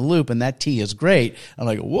everybody in the loop, and that tea is great. I'm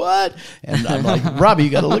like, what? And I'm like, Robbie, you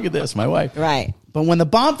got to look at this. My wife. Right. But when the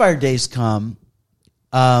bonfire days come,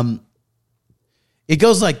 it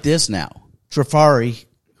goes like this now. Trifari,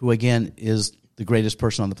 who again is the greatest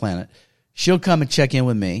person on the planet, she'll come and check in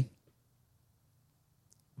with me.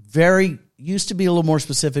 Used to be a little more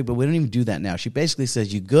specific, but we don't even do that now. She basically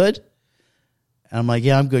says, "You good?" And I'm like,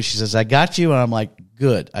 "Yeah, I'm good." She says, "I got you." And I'm like,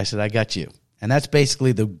 "Good." I said, "I got you." And that's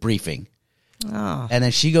basically the briefing. Oh. And then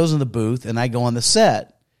she goes in the booth and I go on the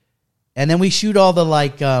set. And then we shoot all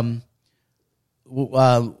the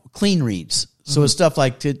clean reads. So it's stuff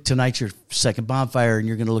like tonight's your second bonfire and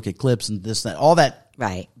you're going to look at clips and this, that, all that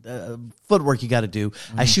footwork you got to do.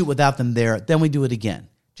 I shoot without them there. Then we do it again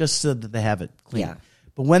just so that they have it clean. Yeah.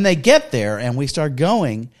 But when they get there and we start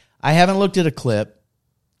going, I haven't looked at a clip.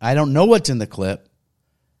 I don't know what's in the clip.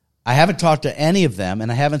 I haven't talked to any of them,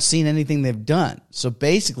 and I haven't seen anything they've done. So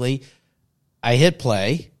basically, I hit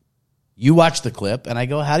play, you watch the clip, and I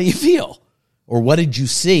go, how do you feel? Or what did you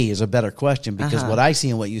see is a better question, because what I see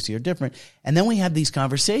and what you see are different. And then we have these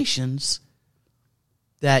conversations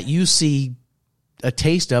that you see a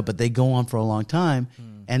taste of, but they go on for a long time.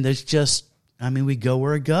 And there's just, we go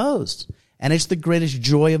where it goes. And it's the greatest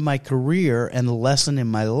joy of my career and the lesson in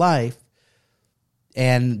my life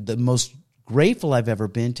and the most grateful I've ever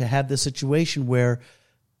been to have this situation where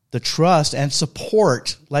the trust and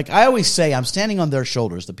support, like I always say, I'm standing on their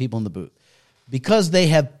shoulders, the people in the booth, because they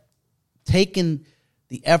have taken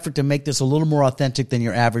the effort to make this a little more authentic than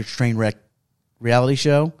your average train wreck reality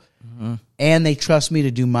show, and they trust me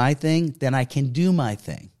to do my thing, then I can do my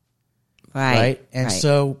thing. Right? And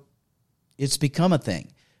so it's become a thing.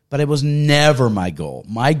 But it was never my goal.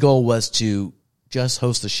 My goal was to just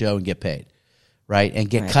host the show and get paid, right? And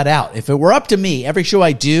get cut out. If it were up to me, every show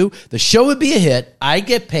I do, the show would be a hit. I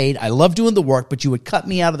get paid. I love doing the work, but you would cut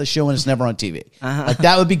me out of the show and it's never on TV. Like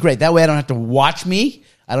that would be great. That way I don't have to watch me.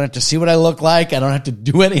 I don't have to see what I look like. I don't have to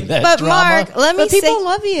do any of that but drama. Mark, let me say, people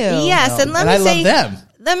love you. Yes, and I love them.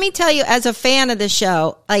 Let me tell you, as a fan of the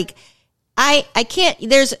show, like I can't.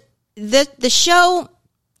 There's the show.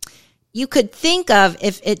 You could think of,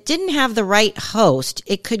 if it didn't have the right host,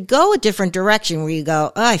 it could go a different direction where you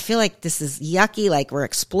go, oh, I feel like this is yucky, like we're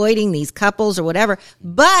exploiting these couples or whatever.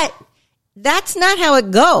 But that's not how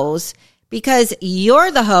it goes, because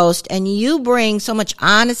you're the host and you bring so much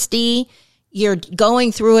honesty. You're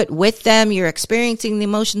going through it with them. You're experiencing the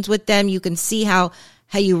emotions with them. You can see how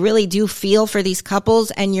you really do feel for these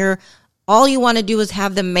couples, and all you want to do is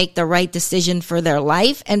have them make the right decision for their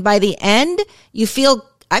life. And by the end,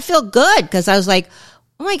 I feel good, because I was like,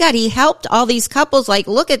 oh my God, he helped all these couples. Like,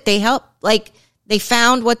 they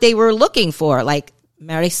found what they were looking for. Like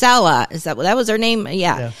Maricela, that was her name?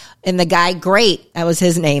 Yeah. And the guy, Great, that was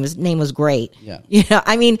his name. His name was Great. Yeah.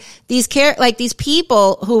 These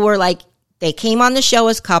people who were like, they came on the show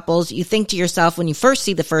as couples. You think to yourself when you first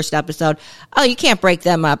see the first episode, oh, you can't break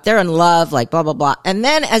them up. They're in love, like blah, blah, blah. And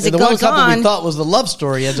then as it goes on. The one couple we thought was the love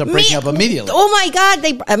story ends up breaking up immediately. Oh my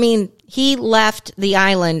God. He left the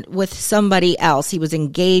island with somebody else. He was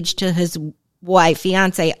engaged to his wife,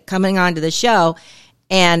 fiance, coming onto the show.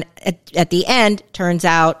 And at the end, turns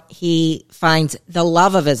out he finds the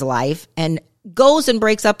love of his life and goes and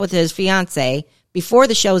breaks up with his fiance before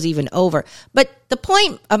the show's even over. But the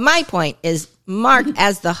point of my point is, Mark,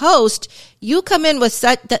 as the host, you come in with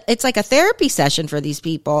it's like a therapy session for these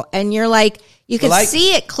people. And you're like, you can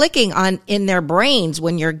see it clicking in their brains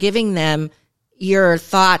when you're giving them your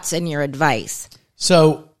thoughts and your advice.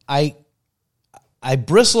 So I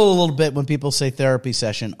bristle a little bit when people say therapy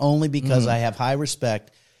session, only because I have high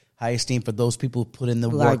respect, high esteem for those people who put in the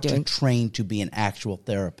work to train to be an actual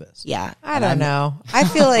therapist. Yeah. I don't know. I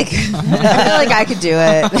feel like I could do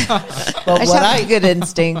it. But I have good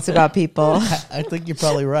instincts about people. I think you're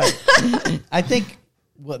probably right. I think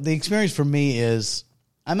what the experience for me is,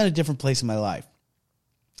 I'm in a different place in my life.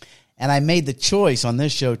 And I made the choice on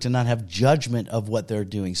this show to not have judgment of what they're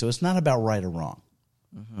doing. So it's not about right or wrong.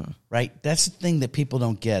 Right? That's the thing that people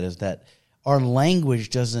don't get, is that our language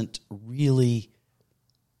doesn't really,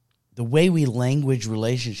 the way we language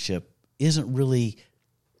relationship isn't really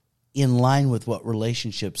in line with what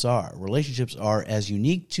relationships are. Relationships are as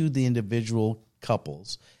unique to the individual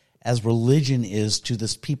couples as religion is to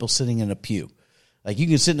the people sitting in a pew. Like, you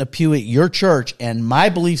can sit in a pew at your church and my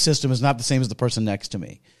belief system is not the same as the person next to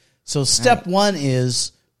me. So step one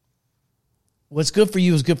is, what's good for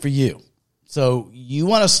you is good for you. So you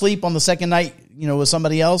want to sleep on the second night, with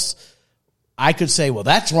somebody else? I could say, well,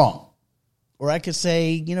 that's wrong. Or I could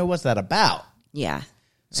say, what's that about? Yeah.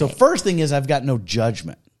 So first thing is I've got no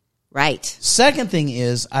judgment. Right. Second thing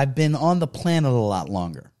is I've been on the planet a lot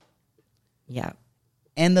longer. Yeah.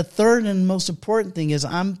 And the third and most important thing is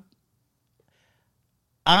I'm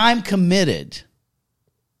committed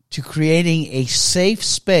to creating a safe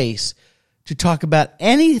space to talk about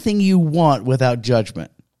anything you want without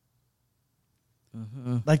judgment.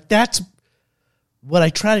 Like that's what I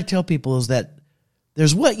try to tell people is that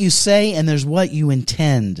there's what you say and there's what you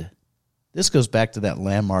intend. This goes back to that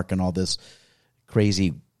landmark and all this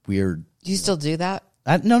crazy weird. Do you still do that?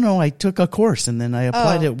 No, I took a course and then I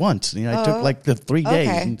applied it once. I took like the 3 days.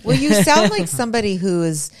 Okay. Well, you sound like somebody who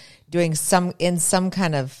is doing some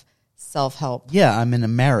kind of self-help. Yeah, I'm in a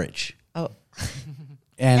marriage. Oh.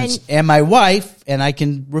 And my wife, and I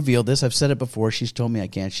can reveal this, I've said it before, she's told me I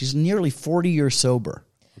can't. She's nearly 40 years sober.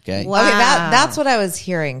 Okay. Wow. Okay, that's what I was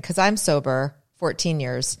hearing because I'm sober 14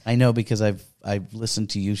 years. I know because I've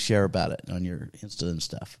listened to you share about it on your Insta and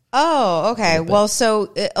stuff. Oh, okay. Well,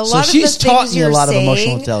 so a lot of she's the taught things me you're a lot of saying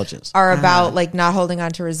emotional intelligence are about like not holding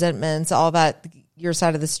on to resentments, all that. Your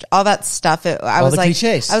side of the all that stuff. I was like,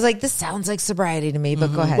 cliches. I was like, this sounds like sobriety to me.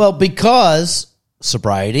 But go ahead. Well, because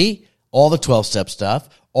sobriety, all the 12-step stuff,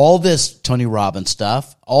 all this Tony Robbins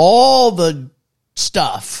stuff, all the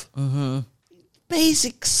stuff,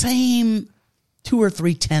 basic same 2 or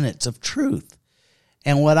 3 tenets of truth.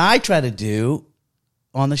 And what I try to do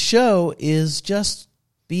on the show is just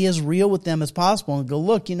be as real with them as possible and go,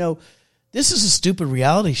 look, this is a stupid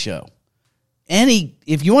reality show.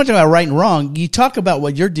 If you want to talk about right and wrong, you talk about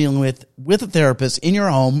what you're dealing with a therapist in your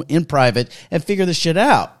home, in private, and figure this shit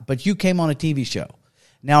out. But you came on a TV show.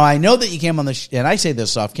 Now, I know that you came on and I say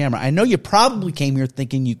this off camera, I know you probably came here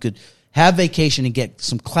thinking you could have vacation and get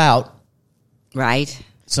some clout. Right.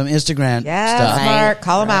 Some Instagram yeah, stuff. Smart.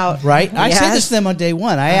 Call them out. Right? I said this to them on day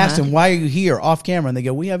one. I asked them, why are you here off camera? And they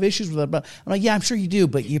go, we have issues with that. I'm like, yeah, I'm sure you do,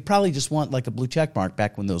 but you probably just want like a blue check mark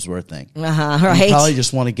back when those were a thing. Right. You probably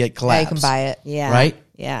just want to get collabs. Yeah, you can buy it. Yeah. Right?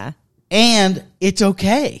 Yeah. And it's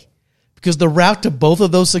okay because the route to both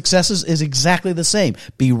of those successes is exactly the same.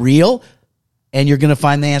 Be real, and you're going to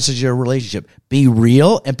find the answer to your relationship. Be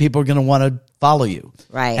real, and people are going to want to follow you.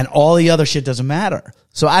 Right. And all the other shit doesn't matter.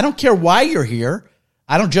 So I don't care why you're here.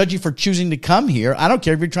 I don't judge you for choosing to come here. I don't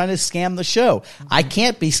care if you're trying to scam the show. I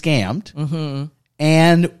can't be scammed.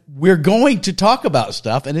 And we're going to talk about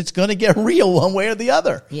stuff, and it's going to get real one way or the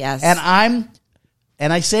other. Yes.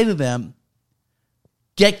 And I say to them,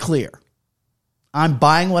 get clear. I'm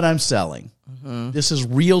buying what I'm selling. This is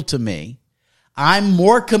real to me. I'm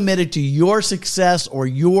more committed to your success or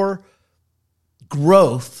your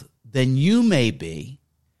growth than you may be.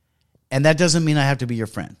 And that doesn't mean I have to be your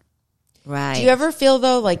friend. Right. Do you ever feel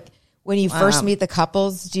though, like when you first meet the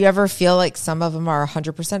couples, do you ever feel like some of them are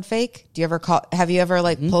 100% fake? Do you ever have you ever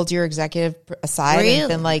like pulled your executive aside and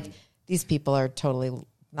been like, these people are totally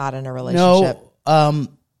not in a relationship? No,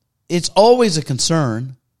 it's always a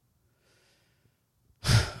concern,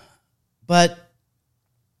 but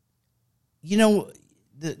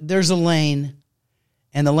there's a lane,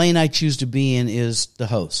 and the lane I choose to be in is the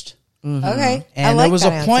host. Okay. And there was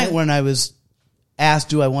a point when I was asked,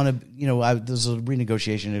 do I want to, there was a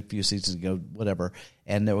renegotiation a few seasons ago, whatever,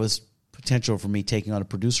 and there was potential for me taking on a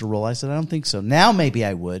producer role. I said, I don't think so. Now maybe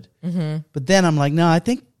I would. But then I'm like, no, I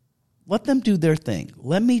think let them do their thing.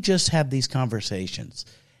 Let me just have these conversations.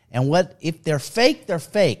 And if they're fake, they're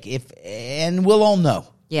fake. And we'll all know.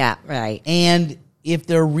 Yeah, right. And if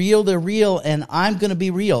they're real, they're real, and I'm going to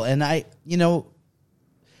be real. And I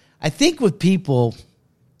think with people,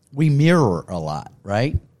 we mirror a lot,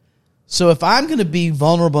 right? So if I'm going to be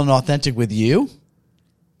vulnerable and authentic with you,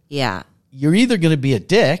 yeah, you're either going to be a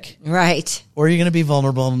dick, right, or you're going to be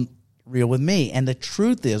vulnerable and real with me. And the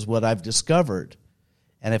truth is, what I've discovered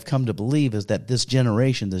and I've come to believe is that this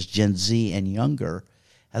generation, this Gen Z and younger,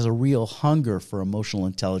 has a real hunger for emotional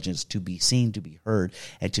intelligence to be seen, to be heard,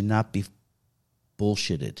 and to not be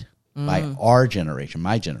bullshitted by our generation,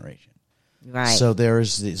 my generation. Right. So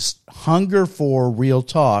there's this hunger for real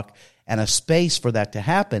talk and a space for that to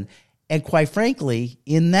happen. And quite frankly,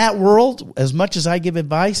 in that world, as much as I give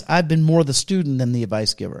advice, I've been more the student than the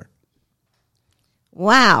advice giver.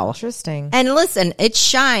 Wow. Interesting. And listen, it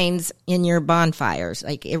shines in your bonfires.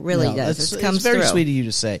 Like, it really does. It comes it's very through. sweet of you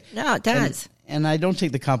to say. No, it does. And I don't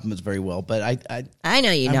take the compliments very well, but I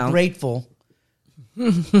know you I'm don't. grateful.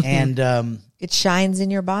 And it shines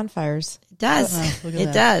in your bonfires. It does. Look at It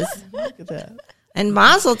that. does. Look at that. And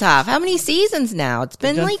Mazel Tov. How many seasons now? It's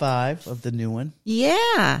been We've done like 5 of the new one,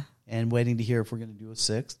 yeah. and waiting to hear if we're going to do a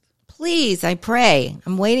 6th. Please, I pray.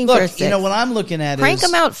 I'm waiting for a Look, sixth. you know what I'm looking at Crank is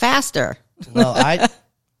them out faster. well, I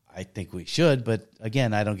think we should, but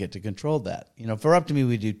again, I don't get to control that. You know, if it were up to me,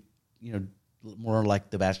 we do, you know, more like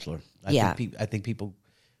The Bachelor. I think people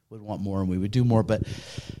would want more, and we would do more. But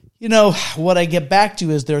you know, what I get back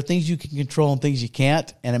to is there are things you can control and things you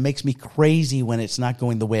can't, and it makes me crazy when it's not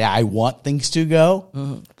going the way I want things to go.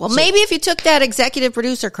 Mm-hmm. Well, maybe if you took that executive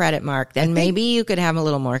producer credit, Mark, then maybe you could have a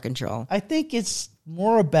little more control. I think it's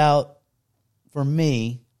more about, for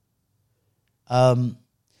me,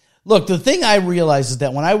 look, the thing I realize is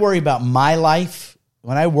that when I worry about my life,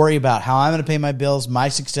 when I worry about how I'm going to pay my bills, my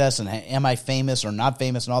success, and am I famous or not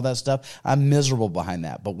famous and all that stuff, I'm miserable behind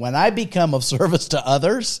that. But when I become of service to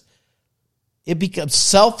others, it becomes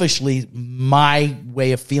selfishly my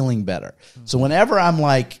way of feeling better. So whenever I'm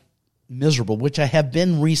like miserable, which I have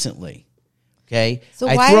been recently, okay, So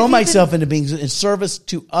I why throw have you myself into being in service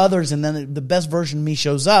to others, and then the best version of me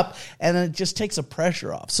shows up, and then it just takes the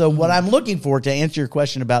pressure off. So what I'm looking for, to answer your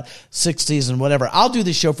question about 6 seasons, whatever, I'll do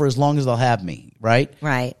this show for as long as they'll have me, right?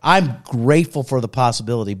 Right. I'm grateful for the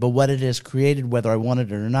possibility, but what it has created, whether I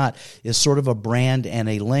wanted it or not, is sort of a brand and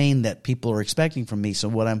a lane that people are expecting from me. So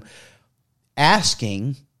what I'm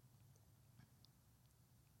asking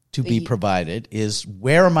to be provided is,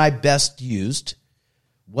 where am I best used?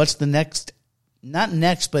 What's the next, not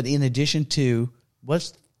next, but in addition to,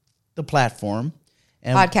 what's the platform?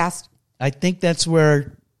 And Podcast. I think that's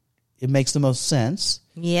where it makes the most sense.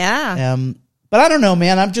 Yeah. But I don't know,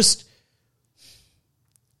 man. I'm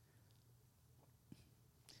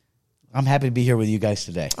happy to be here with you guys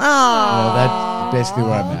today. Oh, that's basically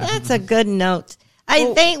where I'm at. That's a good note.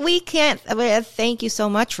 Thank you so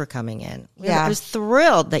much for coming in. Yeah. I was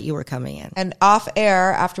thrilled that you were coming in. And off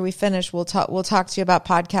air, after we finish, we'll talk to you about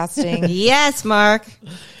podcasting. Yes, Mark.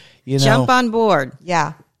 You know, jump on board.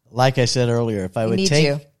 Yeah. Like I said earlier, if I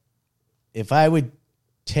would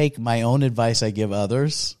take my own advice I give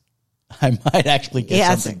others, I might actually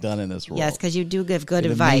get something done in this world. Yes, because you do give good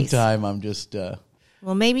in advice. In the meantime, I'm just...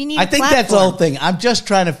 well, maybe you need I think that's the whole thing. I'm just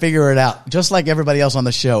trying to figure it out. Just like everybody else on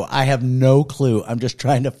the show, I have no clue. I'm just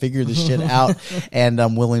trying to figure this shit out, and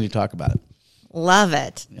I'm willing to talk about it. Love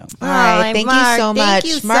it. Yeah. All right. Thank you so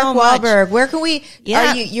much. Mark Walberg. Where can we...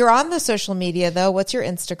 Yeah. You're on the social media, though. What's your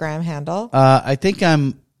Instagram handle? I think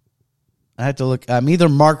I have to look. I'm either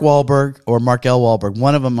Mark Walberg or Mark L. Walberg.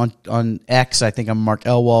 One of them on X, I think I'm Mark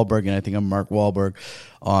L. Walberg, and I think I'm Mark Walberg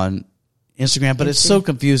on Instagram. But it's so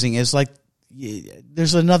confusing. It's like,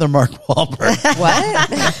 there's another Mark Wahlberg.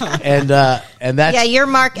 What? and that's you're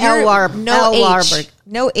Mark L. Warburg. No H. Warburg.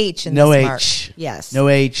 No H in no this H. Mark. Yes. No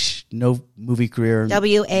H. No movie career.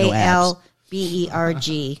 WALBERG.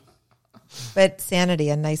 But Sanity,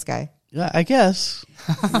 a nice guy. Yeah, I guess.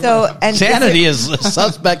 So and Sanity is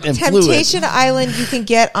suspect and fluid. Temptation Island you can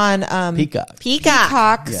get on Peacock.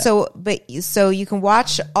 Peacock. Yeah. So you can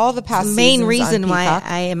watch all the past. The main seasons reason on why Peacock.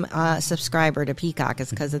 I am a subscriber to Peacock is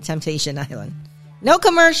because of Temptation Island. No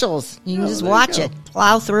commercials. You can just watch it,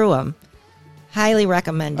 plow through them. Highly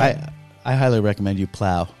recommend it. I highly recommend you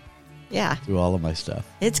plow. Yeah, through all of my stuff.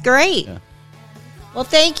 It's great. Yeah. Well,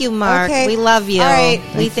 thank you, Mark. Okay. We love you. All right.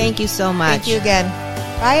 We thank you so much. Thank you again.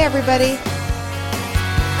 Bye, everybody.